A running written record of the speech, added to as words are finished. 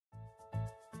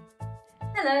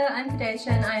Hello, I'm Kadaisha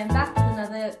and I am back with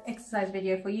another exercise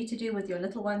video for you to do with your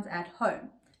little ones at home.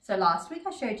 So last week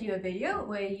I showed you a video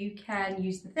where you can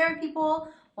use the therapy ball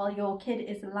while your kid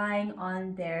is lying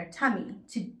on their tummy.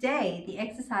 Today the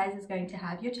exercise is going to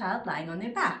have your child lying on their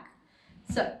back.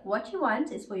 So what you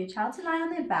want is for your child to lie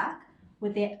on their back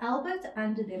with their elbows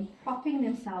under them, propping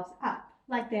themselves up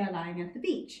like they are lying at the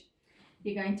beach.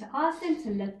 You're going to ask them to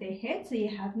lift their head so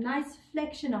you have nice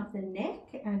flexion of the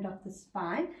neck and of the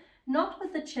spine, not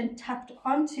with the chin tucked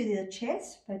onto the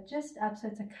chest, but just up so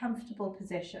it's a comfortable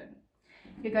position.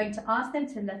 You're going to ask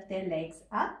them to lift their legs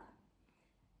up,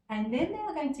 and then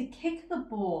they're going to kick the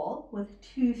ball with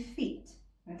 2 feet.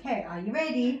 Okay, are you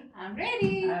ready? I'm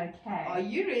ready. Okay. Are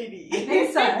you ready? I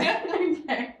think so.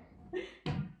 Okay.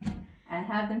 And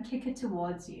have them kick it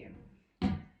towards you.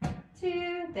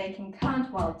 2, they can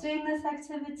count while doing this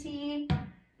activity.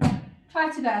 Try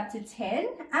to go up to 10,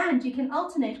 and you can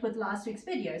alternate with last week's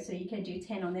video, so you can do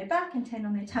 10 on their back and 10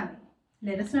 on their tummy.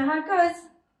 Let us know how it goes.